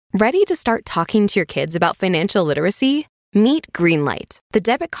Ready to start talking to your kids about financial literacy? Meet Greenlight, the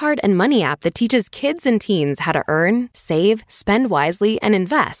debit card and money app that teaches kids and teens how to earn, save, spend wisely, and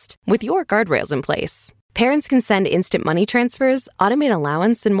invest with your guardrails in place. Parents can send instant money transfers, automate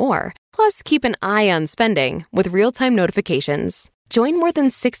allowance, and more. Plus, keep an eye on spending with real-time notifications. Join more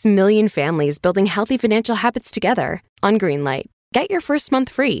than 6 million families building healthy financial habits together on Greenlight. Get your first month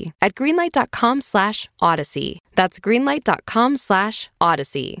free at greenlight.com/Odyssey. That's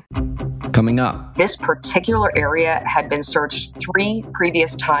greenlight.com/Odyssey. Coming up. This particular area had been searched 3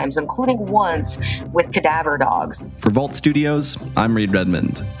 previous times, including once with cadaver dogs. For Vault Studios, I'm Reed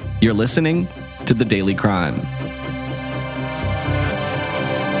Redmond. You're listening to The Daily Crime.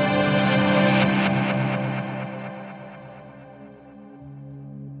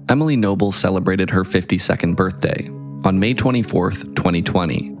 Emily Noble celebrated her 52nd birthday on May 24th,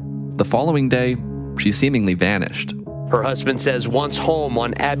 2020. The following day, she seemingly vanished. Her husband says once home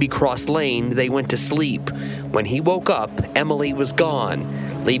on Abbey Cross Lane, they went to sleep. When he woke up, Emily was gone,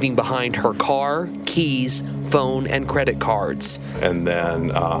 leaving behind her car, keys, phone, and credit cards. And then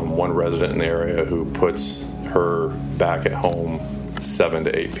one resident in the area who puts her back at home 7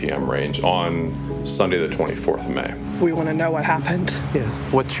 to 8 p.m. range on Sunday the 24th of May. We want to know what happened. Yeah.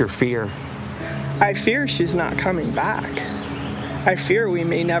 What's your fear? I fear she's not coming back. I fear we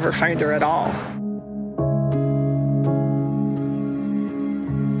may never find her at all.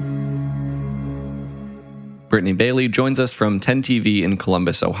 Brittany Bailey joins us from 10 TV in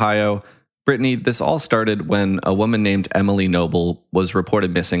Columbus, Ohio. Brittany, this all started when a woman named Emily Noble was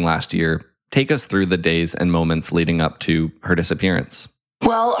reported missing last year. Take us through the days and moments leading up to her disappearance.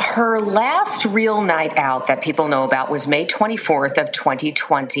 Well, her last real night out that people know about was May 24th of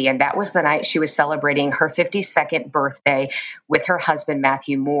 2020, and that was the night she was celebrating her 52nd birthday with her husband,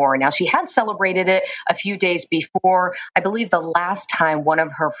 Matthew Moore. Now, she had celebrated it a few days before. I believe the last time one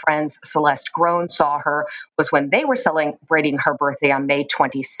of her friends, Celeste Groen, saw her was when they were celebrating her birthday on May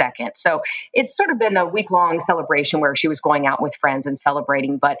 22nd. So it's sort of been a week-long celebration where she was going out with friends and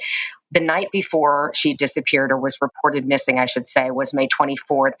celebrating, but the night before she disappeared, or was reported missing, I should say, was May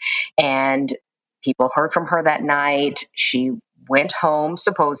 24th. And people heard from her that night. She went home,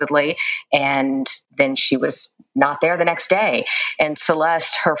 supposedly, and then she was not there the next day. And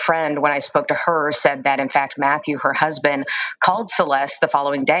Celeste, her friend, when I spoke to her, said that, in fact, Matthew, her husband, called Celeste the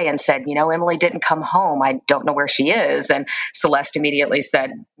following day and said, Emily didn't come home. I don't know where she is. And Celeste immediately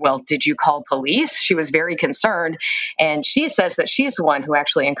said, well, did you call police? She was very concerned. And she says that she's the one who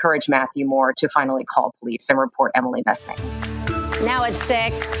actually encouraged Matthew Moore to finally call police and report Emily missing. Now at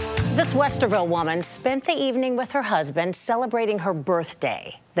 6, this Westerville woman spent the evening with her husband celebrating her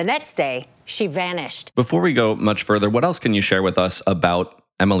birthday. The next day, she vanished. Before we go much further, what else can you share with us about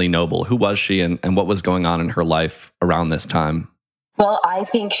Emily Noble? Who was she and what was going on in her life around this time? Well, I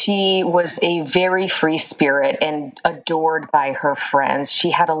think she was a very free spirit and adored by her friends.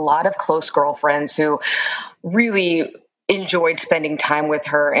 She had a lot of close girlfriends who really enjoyed spending time with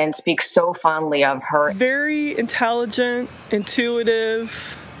her and speak so fondly of her. Very intelligent, intuitive,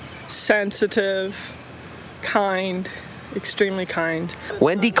 sensitive, kind, extremely kind.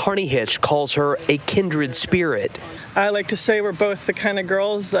 Wendy Carney-Hitch calls her a kindred spirit. I like to say we're both the kind of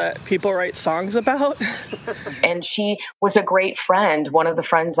girls that people write songs about. And she was a great friend. One of the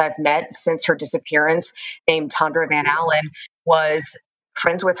friends I've met since her disappearance, named Tondra Van Allen, was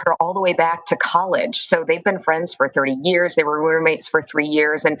friends with her all the way back to college. So they've been friends for 30 years. They were roommates for 3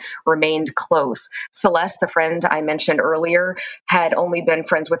 years and remained close. Celeste, the friend I mentioned earlier, had only been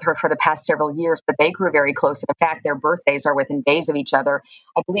friends with her for the past several years, but they grew very close. In fact, their birthdays are within days of each other.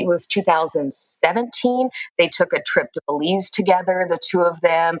 I believe it was 2017. They took a trip to Belize together. The two of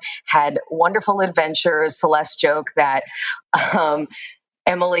them had wonderful adventures. Celeste joked that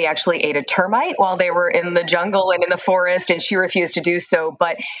Emily actually ate a termite while they were in the jungle and in the forest, and she refused to do so.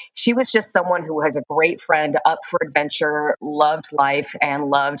 But she was just someone who was a great friend, up for adventure, loved life, and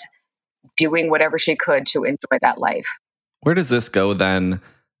loved doing whatever she could to enjoy that life. Where does this go then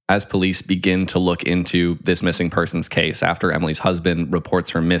as police begin to look into this missing persons case after Emily's husband reports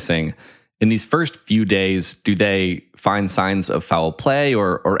her missing? In these first few days, do they find signs of foul play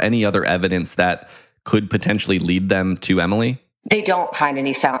or any other evidence that could potentially lead them to Emily? They don't find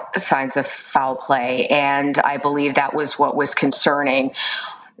any signs of foul play, and I believe that was what was concerning.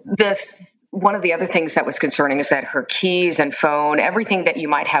 The one of the other things that was concerning is that her keys and phone, everything that you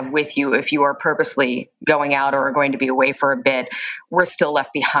might have with you if you are purposely going out or are going to be away for a bit, were still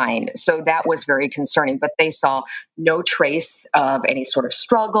left behind. So that was very concerning. But they saw no trace of any sort of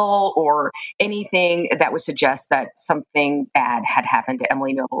struggle or anything that would suggest that something bad had happened to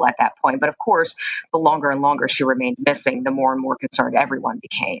Emily Noble at that point. But of course, the longer and longer she remained missing, the more and more concerned everyone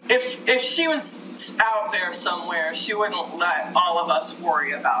became. If she was out there somewhere, she wouldn't let all of us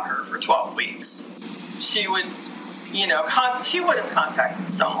worry about her for 12 weeks. She would, she would have contacted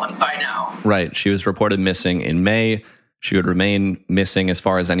someone by now. Right. She was reported missing in May. She would remain missing as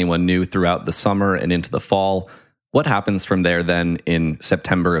far as anyone knew throughout the summer and into the fall. What happens from there then in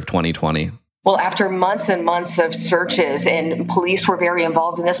September of 2020? Well, after months and months of searches, and police were very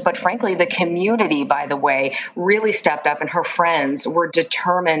involved in this, but frankly, the community, by the way, really stepped up, and her friends were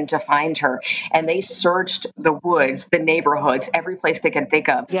determined to find her. And they searched the woods, the neighborhoods, every place they could think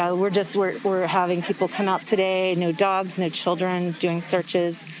of. Yeah, we're having people come out today, no dogs, no children, doing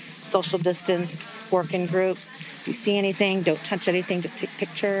searches, social distance, work in groups. If you see anything, don't touch anything, just take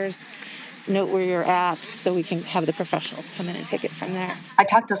pictures. Note where you're at so we can have the professionals come in and take it from there. I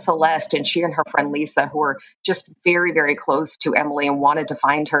talked to Celeste, and she and her friend Lisa, who were just very, very close to Emily and wanted to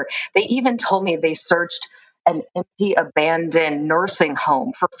find her. They even told me they searched an empty, abandoned nursing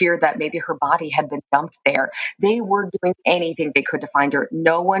home for fear that maybe her body had been dumped there. They were doing anything they could to find her.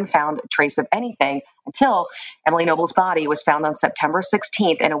 No one found a trace of anything until Emily Noble's body was found on September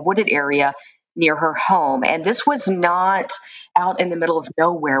 16th in a wooded area near her home. And this was not out in the middle of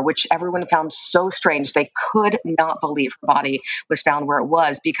nowhere, which everyone found so strange. They could not believe her body was found where it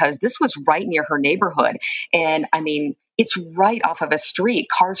was, because this was right near her neighborhood. And I mean, it's right off of a street.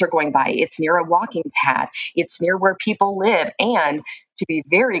 Cars are going by. It's near a walking path. It's near where people live. And to be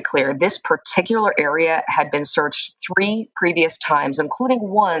very clear, this particular area had been searched 3 previous times, including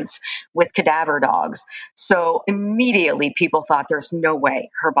once with cadaver dogs. So immediately people thought there's no way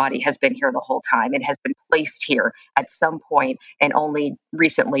her body has been here the whole time. It has been placed here at some point and only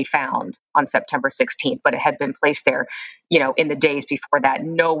recently found on September 16th, but it had been placed there, in the days before that.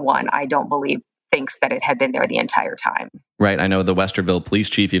 No one, I don't believe, thinks that it had been there the entire time. Right. I know the Westerville police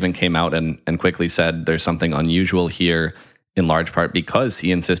chief even came out and quickly said there's something unusual here, in large part because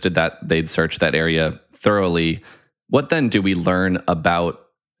he insisted that they'd search that area thoroughly. What then do we learn about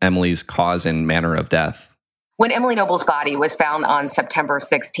Emily's cause and manner of death? When Emily Noble's body was found on September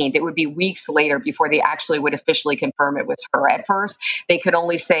 16th, it would be weeks later before they actually would officially confirm it was her. At first, they could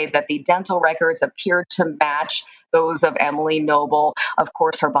only say that the dental records appeared to match those of Emily Noble. Of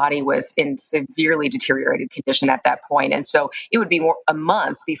course, her body was in severely deteriorated condition at that point. And so it would be a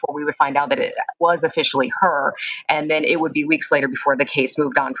month before we would find out that it was officially her. And then it would be weeks later before the case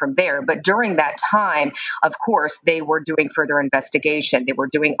moved on from there. But during that time, of course, they were doing further investigation. They were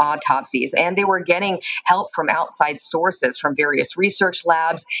doing autopsies, and they were getting help from outside sources, from various research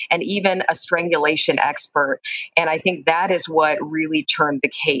labs, and even a strangulation expert. And I think that is what really turned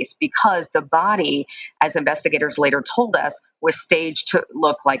the case, because the body, as investigators later told us, was staged to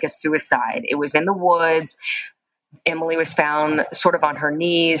look like a suicide. It was in the woods. Emily was found sort of on her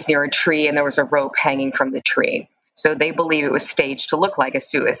knees near a tree, and there was a rope hanging from the tree. So they believe it was staged to look like a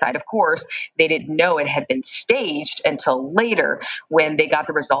suicide. Of course, they didn't know it had been staged until later, when they got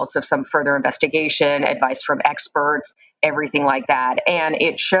the results of some further investigation, advice from experts, everything like that. And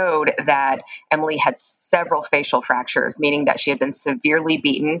it showed that Emily had several facial fractures, meaning that she had been severely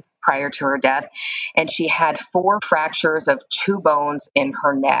beaten prior to her death. And she had 4 fractures of 2 bones in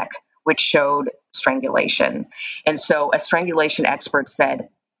her neck, which showed strangulation. And so a strangulation expert said,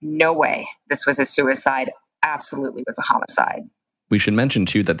 no way, this was a suicide. Absolutely was a homicide. We should mention,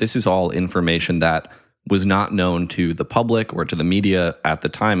 too, that this is all information that was not known to the public or to the media at the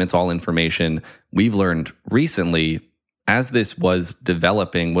time. It's all information we've learned recently. As this was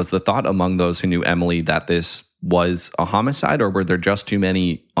developing, was the thought among those who knew Emily that this was a homicide, or were there just too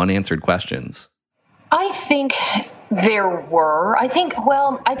many unanswered questions? I think there were. I think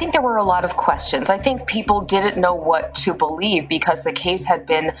there were a lot of questions. I think people didn't know what to believe because the case had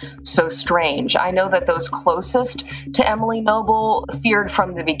been so strange. I know that those closest to Emily Noble feared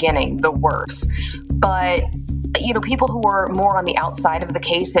from the beginning the worst. But, people who were more on the outside of the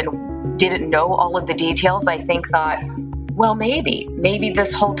case and didn't know all of the details, I think thought, well, maybe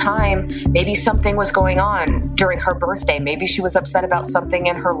this whole time, maybe something was going on during her birthday. Maybe she was upset about something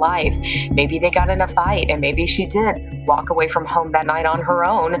in her life. Maybe they got in a fight, and maybe she did walk away from home that night on her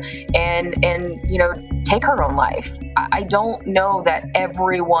own and take her own life. I don't know that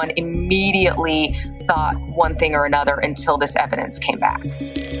everyone immediately thought one thing or another until this evidence came back.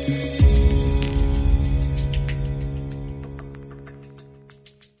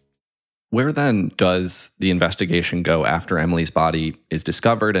 Where then does the investigation go after Emily's body is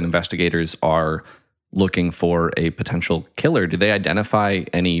discovered and investigators are looking for a potential killer? Do they identify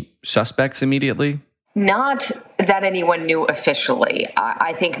any suspects immediately? Not that anyone knew officially.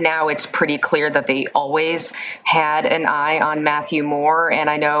 I think now it's pretty clear that they always had an eye on Matthew Moore. And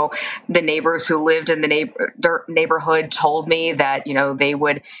I know the neighbors who lived in the neighborhood told me that, they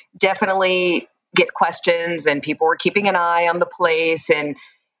would definitely get questions and people were keeping an eye on the place and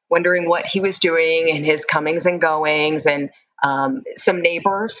wondering what he was doing and his comings and goings. And some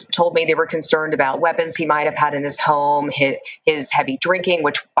neighbors told me they were concerned about weapons he might have had in his home, his heavy drinking,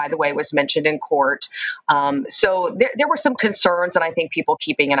 which, by the way, was mentioned in court. So there were some concerns, and I think people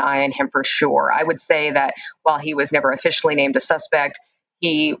keeping an eye on him for sure. I would say that while he was never officially named a suspect,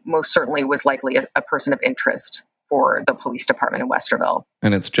 he most certainly was likely a person of interest for the police department in Westerville.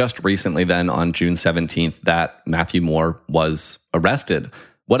 And it's just recently then on June 17th that Matthew Moore was arrested.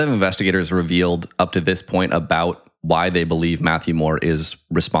 What have investigators revealed up to this point about why they believe Matthew Moore is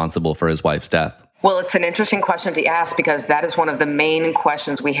responsible for his wife's death? Well, it's an interesting question to ask because that is one of the main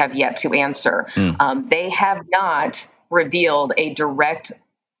questions we have yet to answer. They have not revealed a direct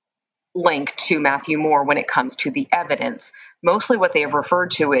link to Matthew Moore when it comes to the evidence. Mostly what they have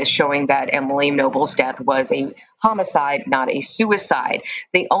referred to is showing that Emily Noble's death was a homicide, not a suicide.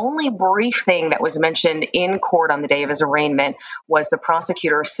 The only brief thing that was mentioned in court on the day of his arraignment was the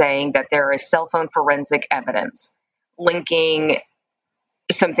prosecutor saying that there is cell phone forensic evidence linking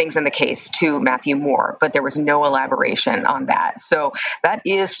some things in the case to Matthew Moore, but there was no elaboration on that. So that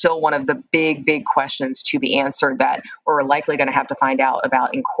is still one of the big questions to be answered that we're likely going to have to find out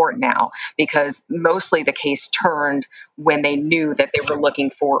about in court now, because mostly the case turned when they knew that they were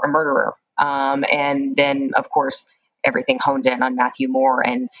looking for a murderer. And then, of course, everything honed in on Matthew Moore,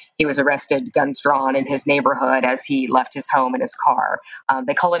 and he was arrested, guns drawn, in his neighborhood as he left his home in his car.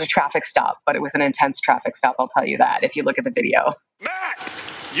 They call it a traffic stop, but it was an intense traffic stop, I'll tell you that, if you look at the video. Matt,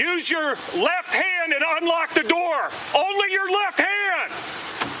 use your left hand and unlock the door. Only your left hand.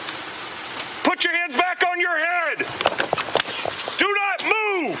 Put your hands back on your head. Do not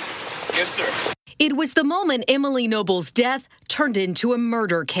move. Yes, sir. It was the moment Emily Noble's death turned into a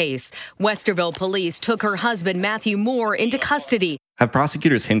murder case. Westerville police took her husband, Matthew Moore, into custody. Have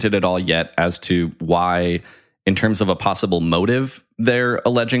prosecutors hinted at all yet as to why, in terms of a possible motive, they're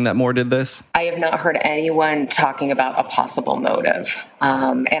alleging that Moore did this? I have not heard anyone talking about a possible motive.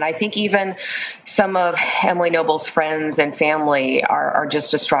 And I think even some of Emily Noble's friends and family are just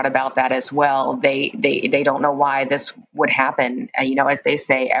distraught about that as well. They don't know why this would happen. As they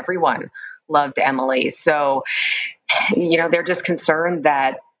say, everyone loved Emily. So, they're just concerned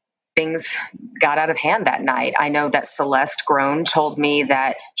that things got out of hand that night. I know that Celeste Groen told me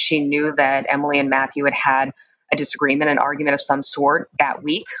that she knew that Emily and Matthew had a disagreement, an argument of some sort that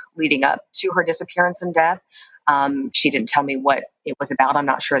week leading up to her disappearance and death. She didn't tell me what it was about. I'm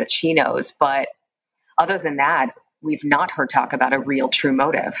not sure that she knows. But other than that, we've not heard talk about a real true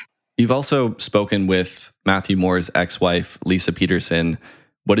motive. You've also spoken with Matthew Moore's ex-wife, Lisa Peterson.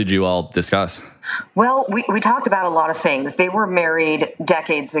 What did you all discuss? Well, we talked about a lot of things. They were married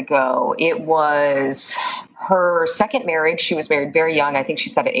decades ago. It was her second marriage. She was married very young. I think she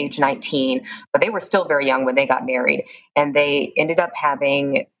said at age 19, but they were still very young when they got married. And they ended up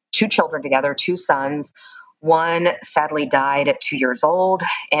having 2 children together, 2 sons. One sadly died at 2 years old,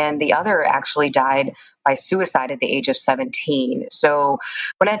 and the other actually died by suicide at the age of 17. So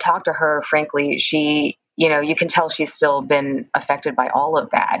when I talked to her, frankly, she, you can tell she's still been affected by all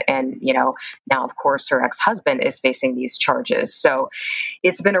of that. And, now, of course, her ex-husband is facing these charges. So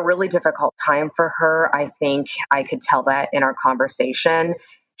it's been a really difficult time for her. I think I could tell that in our conversation.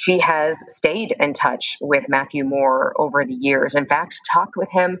 She has stayed in touch with Matthew Moore over the years. In fact, talked with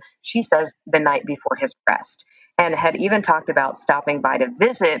him, she says, the night before his arrest, and had even talked about stopping by to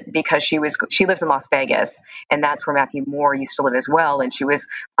visit because she lives in Las Vegas, and that's where Matthew Moore used to live as well. And she was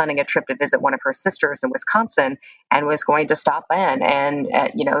planning a trip to visit one of her sisters in Wisconsin and was going to stop in and,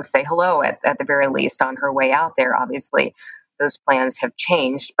 say hello at the very least on her way out there. Obviously, those plans have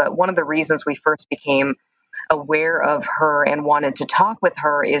changed. But one of the reasons we first became aware of her and wanted to talk with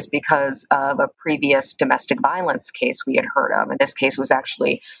her is because of a previous domestic violence case we had heard of. And this case was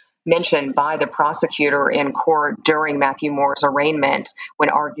actually mentioned by the prosecutor in court during Matthew Moore's arraignment when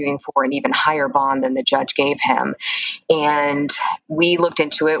arguing for an even higher bond than the judge gave him. And we looked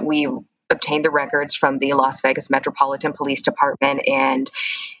into it. We obtained the records from the Las Vegas Metropolitan Police Department, and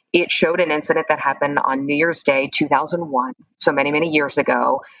it showed an incident that happened on New Year's Day, 2001, so many years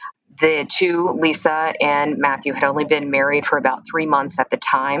ago. The 2, Lisa and Matthew, had only been married for about 3 months at the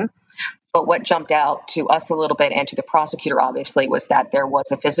time. But what jumped out to us a little bit and to the prosecutor, obviously, was that there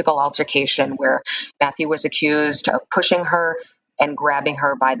was a physical altercation where Matthew was accused of pushing her and grabbing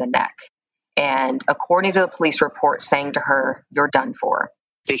her by the neck. And according to the police report, saying to her, "You're done for."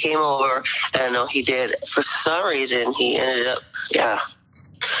 He came over, and he did. For some reason, he ended up,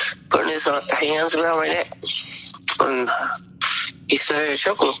 putting his hands around my neck. And he started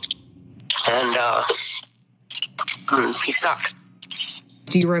choking. And he stopped.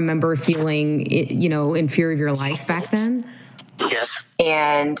 Do you remember feeling, in fear of your life back then? Yes.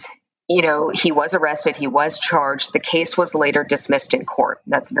 And, he was arrested. He was charged. The case was later dismissed in court.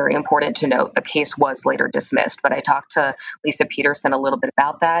 That's very important to note. The case was later dismissed. But I talked to Lisa Peterson a little bit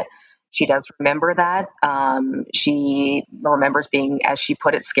about that. She does remember that. She remembers being, as she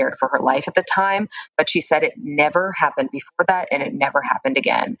put it, scared for her life at the time. But she said it never happened before that, and it never happened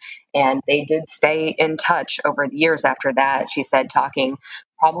again. And they did stay in touch over the years after that. She said talking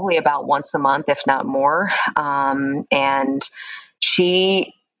probably about once a month, if not more. And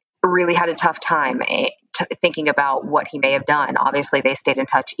she really had a tough time thinking about what he may have done. Obviously, they stayed in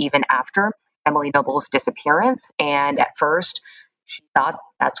touch even after Emily Noble's disappearance. And at first, she thought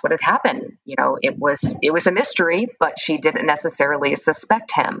that's what had happened. It was a mystery, but she didn't necessarily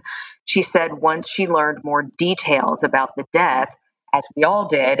suspect him. She said once she learned more details about the death, as we all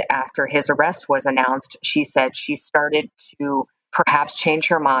did after his arrest was announced, she said she started to perhaps change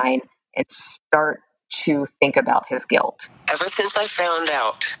her mind and start to think about his guilt. Ever since I found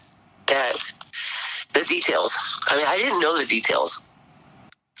out that the details, I didn't know the details.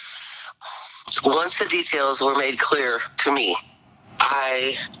 Once the details were made clear to me,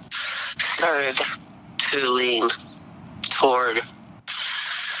 I started to lean toward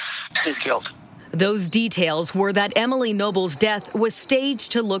his guilt. Those details were that Emily Noble's death was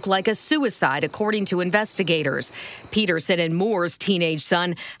staged to look like a suicide, according to investigators. Peterson and Moore's teenage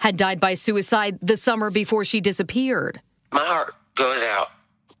son had died by suicide the summer before she disappeared. My heart goes out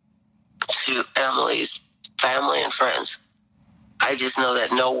to Emily's family and friends. I just know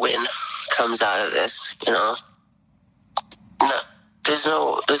that no win comes out of this, No,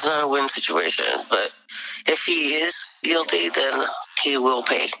 there's not a win situation, but if he is guilty, then he will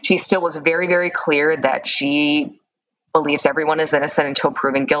pay. She still was very, very clear that she believes everyone is innocent until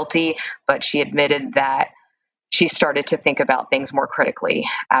proven guilty, but she admitted that she started to think about things more critically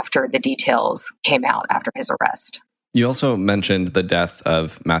after the details came out after his arrest. You also mentioned the death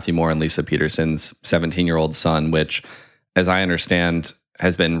of Matthew Moore and Lisa Peterson's 17-year-old son, which, as I understand,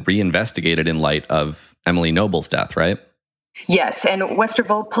 has been reinvestigated in light of Emily Noble's death, right? Yes, and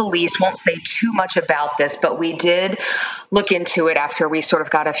Westerville police won't say too much about this, but we did look into it after we sort of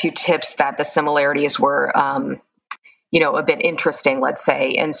got a few tips that the similarities were, a bit interesting, let's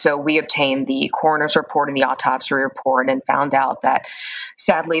say. And so we obtained the coroner's report and the autopsy report and found out that,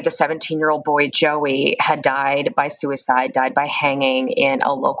 sadly, the 17-year-old boy, Joey, had died by suicide, died by hanging in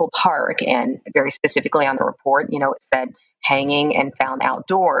a local park. And very specifically on the report, it said hanging and found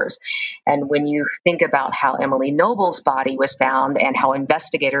outdoors. And when you think about how Emily Noble's body was found and how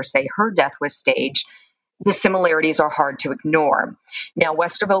investigators say her death was staged, the similarities are hard to ignore. Now,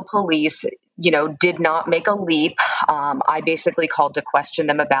 Westerville police, did not make a leap. I basically called to question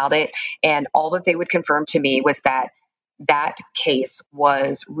them about it. And all that they would confirm to me was that that case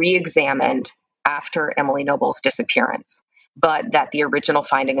was re-examined after Emily Noble's disappearance, but that the original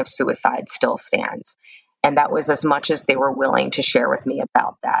finding of suicide still stands. And that was as much as they were willing to share with me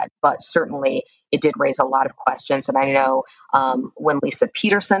about that. But certainly it did raise a lot of questions. And I know when Lisa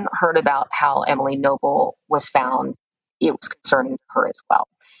Peterson heard about how Emily Noble was found, it was concerning to her as well.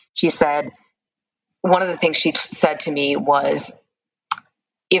 She said, one of the things she said to me was,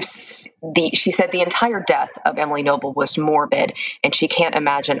 she said the entire death of Emily Noble was morbid and she can't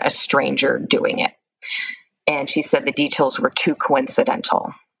imagine a stranger doing it. And she said the details were too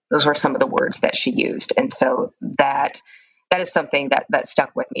coincidental. Those were some of the words that she used. And so that is something that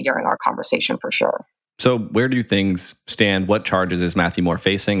stuck with me during our conversation for sure. So where do things stand? What charges is Matthew Moore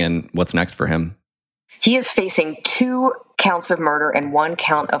facing and what's next for him? He is facing 2 counts of murder and 1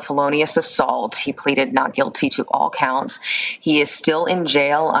 count of felonious assault. He pleaded not guilty to all counts. He is still in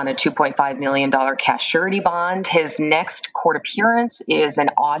jail on a $2.5 million cash surety bond. His next court appearance is in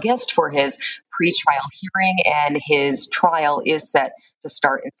August for his pretrial hearing, and his trial is set to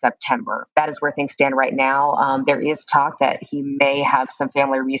start in September. That is where things stand right now. There is talk that he may have some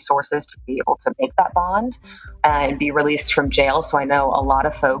family resources to be able to make that bond and be released from jail. So I know a lot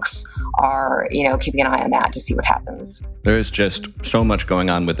of folks are, keeping an eye on that to see what happens. There's just so much going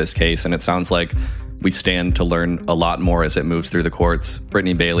on with this case, and it sounds like we stand to learn a lot more as it moves through the courts.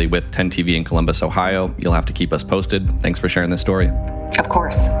 Brittany Bailey with 10 TV in Columbus, Ohio. You'll have to keep us posted. Thanks for sharing this story. Of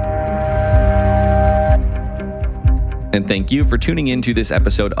course. And thank you for tuning into this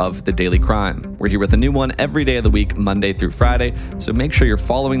episode of The Daily Crime. We're here with a new one every day of the week, Monday through Friday, so make sure you're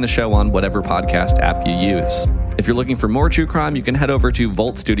following the show on whatever podcast app you use. If you're looking for more true crime, you can head over to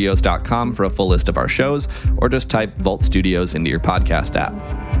voltstudios.com for a full list of our shows, or just type Volt Studios into your podcast app.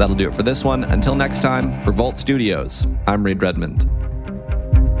 That'll do it for this one. Until next time, for Volt Studios, I'm Reed Redmond.